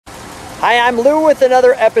Hi, I'm Lou with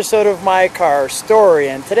another episode of My Car Story,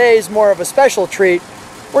 and today's more of a special treat.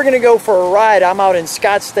 We're going to go for a ride. I'm out in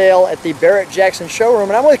Scottsdale at the Barrett Jackson Showroom,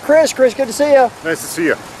 and I'm with Chris. Chris, good to see you. Nice to see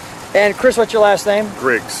you. And Chris, what's your last name?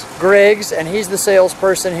 Griggs. Griggs, and he's the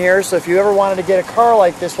salesperson here, so if you ever wanted to get a car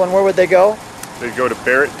like this one, where would they go? They go to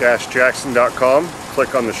barrett-jackson.com,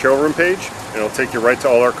 click on the showroom page, and it'll take you right to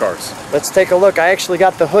all our cars. Let's take a look. I actually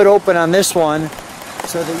got the hood open on this one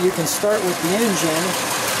so that you can start with the engine,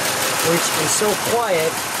 which is so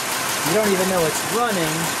quiet, you don't even know it's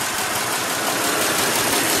running.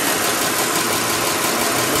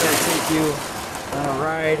 We're going to take you on a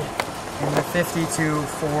ride in the 52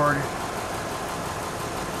 Ford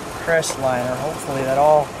Crestliner. Hopefully that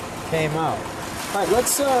all came out. All right,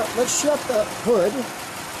 let's shut the hood,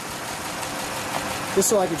 just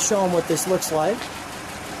so I can show them what this looks like.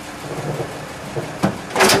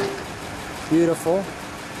 Beautiful.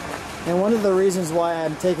 And one of the reasons why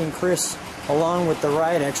I'm taking Chris along with the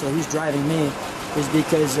ride, actually, he's driving me, is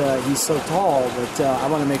because he's so tall that I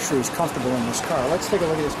want to make sure he's comfortable in this car. Let's take a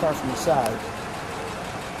look at this car from the side.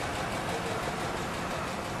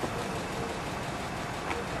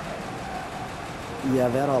 Yeah,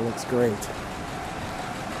 that all looks great.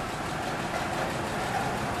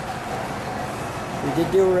 We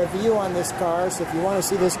did do a review on this car, so if you want to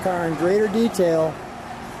see this car in greater detail,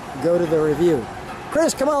 go to the review.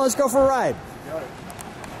 Chris, come on, let's go for a ride. Got it.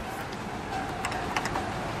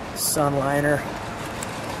 Sunliner,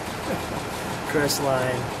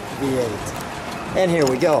 Crestline V8. And here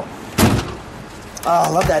we go. Oh, I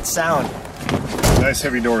love that sound. Nice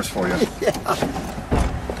heavy doors for you. Yeah.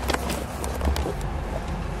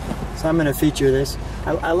 So I'm going to feature this.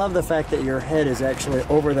 I love the fact that your head is actually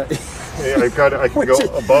over the... Yeah, I can go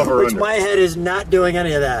above or which under. My head is not doing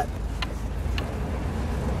any of that.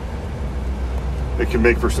 It can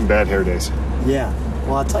make for some bad hair days. Yeah.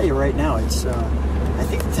 Well, I'll tell you right now, it's I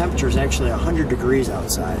think the temperature is actually 100 degrees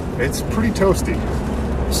outside. It's pretty toasty.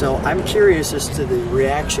 So I'm curious as to the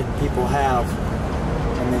reaction people have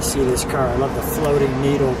when they see this car. I love the floating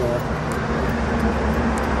needle there.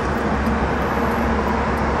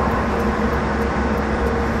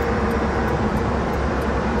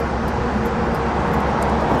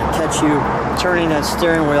 I'm gonna catch you turning that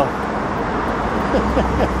steering wheel.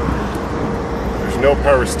 No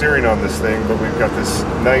power steering on this thing, but we've got this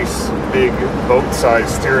nice big boat-sized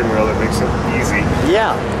steering wheel that makes it easy.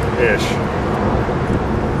 Yeah. Ish.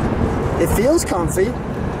 It feels comfy.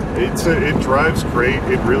 It drives great.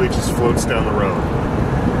 It really just floats down the road.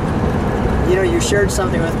 You know, you shared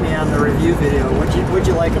something with me on the review video. What'd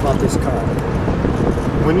you like about this car?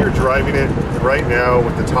 When you're driving it right now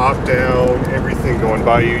with the top down, everything going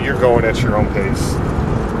by you, you're going at your own pace.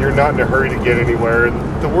 You're not in a hurry to get anywhere.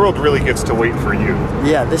 The world really gets to wait for you.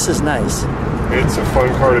 Yeah, this is nice. It's a fun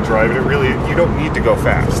car to drive, and you don't need to go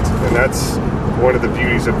fast. And that's one of the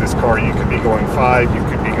beauties of this car. You could be going 5, you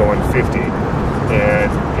could be going 50,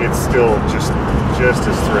 and it's still just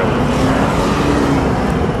as thrilling.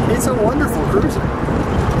 It's a wonderful cruiser.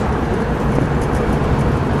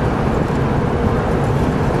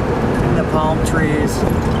 In the palm trees.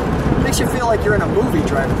 Makes you feel like you're in a movie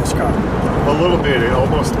driving this car. A little bit. It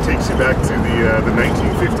almost takes you back to the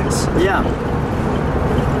 1950s. Yeah.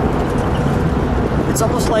 It's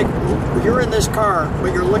almost like you're in this car,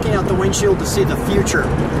 but you're looking out the windshield to see the future.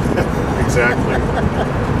 Exactly.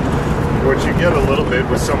 What you get a little bit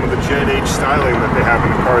with some of the Gen H styling that they have in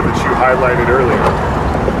the car that you highlighted earlier.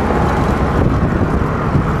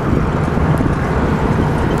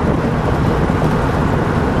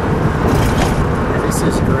 This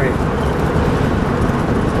is great.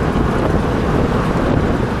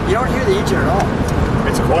 You don't hear the engine at all.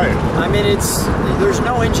 It's quiet. I mean, there's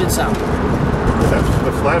no engine sound.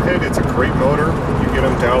 The flathead, it's a great motor. You get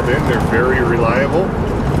them dialed in, they're very reliable.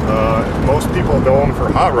 Most people know them for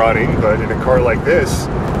hot rodding, but in a car like this,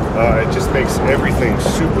 it just makes everything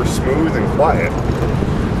super smooth and quiet.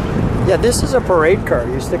 Yeah, this is a parade car.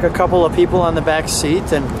 You stick a couple of people on the back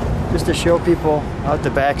seat, and just to show people out the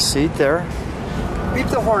back seat there. Beep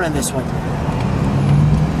the horn on this one.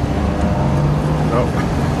 Oh.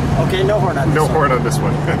 Okay, no horn on this one. No horn on this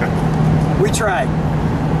one. We tried.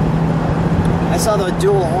 I saw the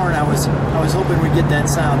dual horn. I was hoping we'd get that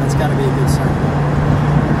sound. That's got to be a good sound.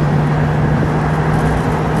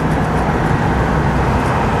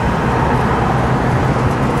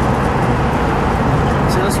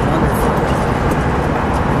 Just wonderful.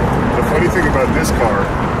 The funny thing about this car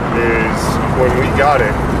is when we got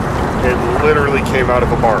it, it literally came out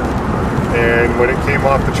of a barn. And when it came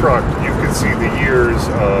off the truck, you could see the years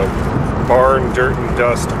of barn dirt and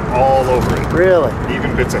dust all over it. Really?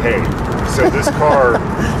 Even bits of hay. So this car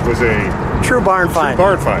was a true barn find.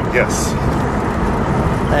 Barn find, yes.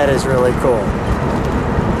 That is really cool.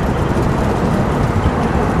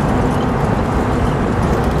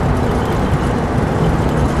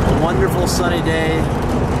 A wonderful sunny day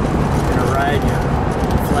in a ride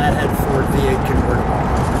flathead Ford V8 convertible.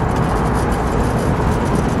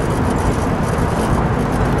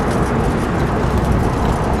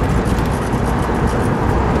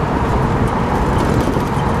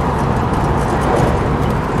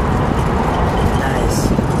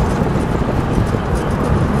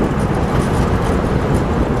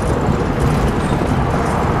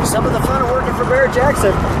 Some of the fun of working for Barrett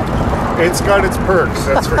Jackson. It's got its perks,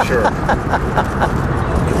 that's for sure.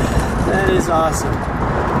 That is awesome. All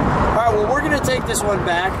right, well, we're going to take this one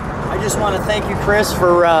back. I just want to thank you, Chris,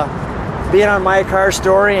 for being on My Car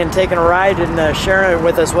Story and taking a ride and sharing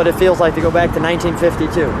with us what it feels like to go back to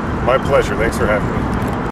 1952. My pleasure. Thanks for having me.